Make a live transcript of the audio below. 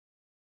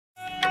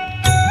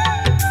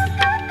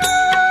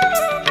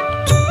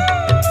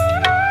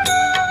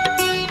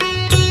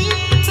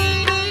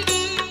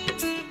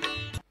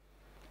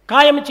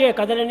కాయముచే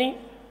కదలని,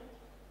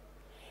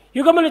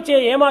 యుగములచే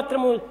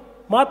ఏమాత్రము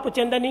మార్పు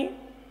చెందని,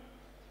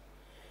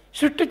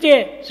 సృష్టిచే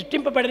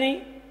సృష్టింపబడని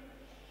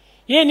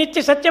ఏ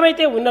నిత్య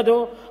సత్యమైతే ఉన్నదో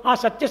ఆ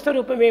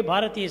సత్యస్వరూపమే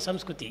భారతీయ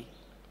సంస్కృతి.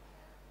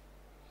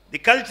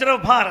 The culture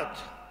of Bharat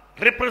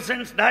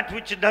represents that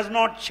which does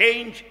not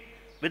change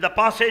with the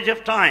passage of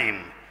time,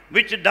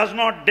 which does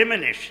not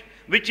diminish,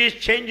 which is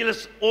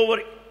changeless over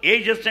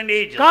ages and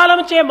ages.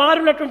 కాలముచే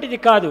మారునటువంటిది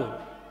కాదు.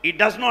 It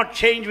does not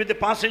change with the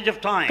passage of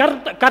time.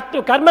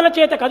 కర్మల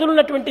చేత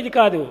కదులున్నటువంటిది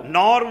కాదు.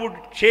 Nor would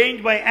change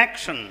by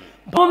action.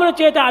 భూముల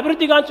చేత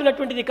అభివృద్ధి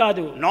గాంచున్నటువంటిది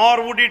కాదు. Nor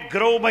would it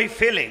grow by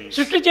feelings.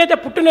 సృష్టి చేత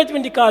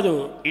పుట్టినటువంటిది కాదు.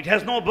 It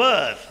has no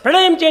birth.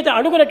 ప్రళయం చేత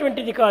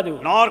అణుగునటువంటిది కాదు.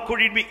 Nor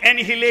could it be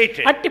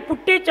annihilated. అట్టి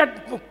పుట్టి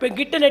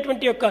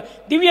గిట్టనటువంటి యొక్క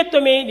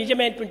దివ్యత్వమే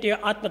నిజమైనటువంటి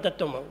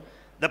ఆత్మతత్వము.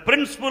 The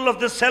principle of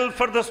the self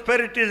or the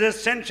spirit is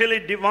essentially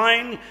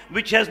divine,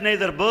 which has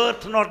neither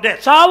birth nor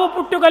death. సావు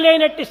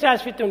పుట్టుకలేనట్టి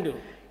శాశ్వతుడు.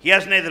 He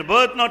has neither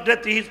birth nor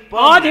death. He is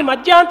ఆది permanent.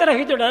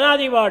 మధ్యాంతరహితుడు,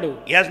 అనాదివాడు.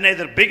 He has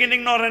neither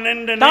beginning nor an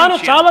end and తాను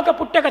ancient. చావక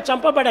పుట్టక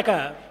చంపబడక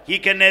He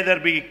can neither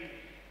be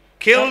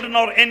killed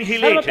nor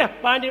annihilated. సర్వత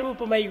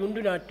పాండిరూపమై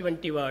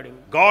ఉండునటువంటి వాడు.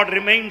 God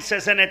remains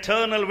as an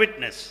eternal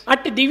witness.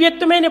 అట్టి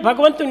దివ్యత్వమైన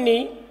భగవంతుణ్ణి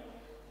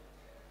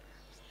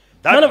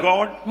That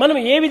God, మనం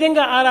ఏ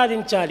విధంగా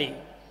ఆరాధించాలి?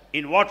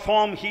 in what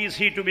form is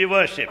he to be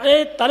worshipped? అనే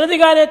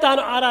తనదిగానే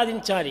తాను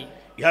ఆరాధించాలి.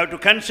 You have to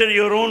consider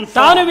your own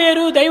తాను form.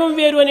 వేరు దైవం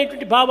వేరు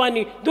అనేటువంటి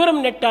భావాన్ని దూరం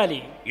నెట్టాలి.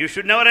 You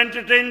should never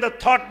entertain the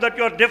thought that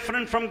you are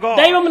different from God.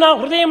 దైవం నా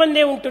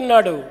హృదయమందే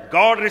ఉంటున్నాడు.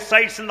 God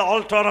resides in the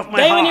altar of my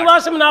దైవ heart.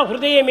 నివాసం నా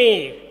హృదయమే.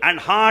 And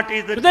heart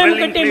is the హృదయం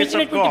dwelling కంటే place of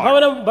మించినటువంటి God.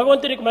 భవనం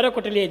భగవంతునికి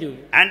మరొకటి లేదు.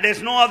 And there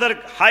is no other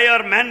higher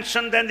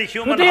mansion than the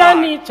human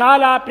హృదయాన్ని heart.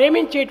 చాలా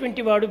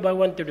ప్రేమించేటువంటి వాడు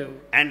భగవంతుడు.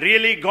 And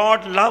really God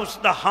loves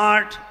the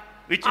heart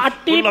which is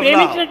అట్టి full of love.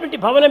 ప్రేమించినటువంటి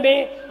భవనమే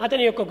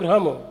అతని యొక్క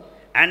గృహము.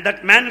 And that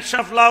mansion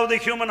of love, the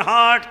human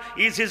heart,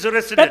 is his ప్రతి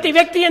residence.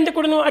 వ్యక్తి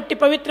ఎందుకును అట్టి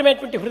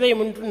పవిత్రమైనటువంటి హృదయం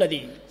ఉంటున్నది.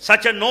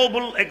 Such a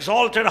noble,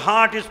 exalted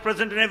heart is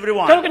present in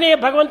everyone. కనుకనే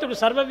భగవంతుడు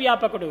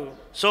సర్వవ్యాపకుడు.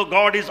 So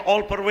God is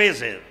all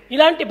pervasive.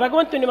 ఇలాంటి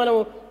భగవంతుని మనం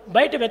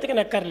బయట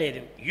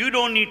వెతకనక్కర్లేదు. You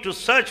don't need to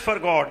search for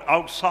God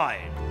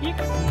outside. ఈ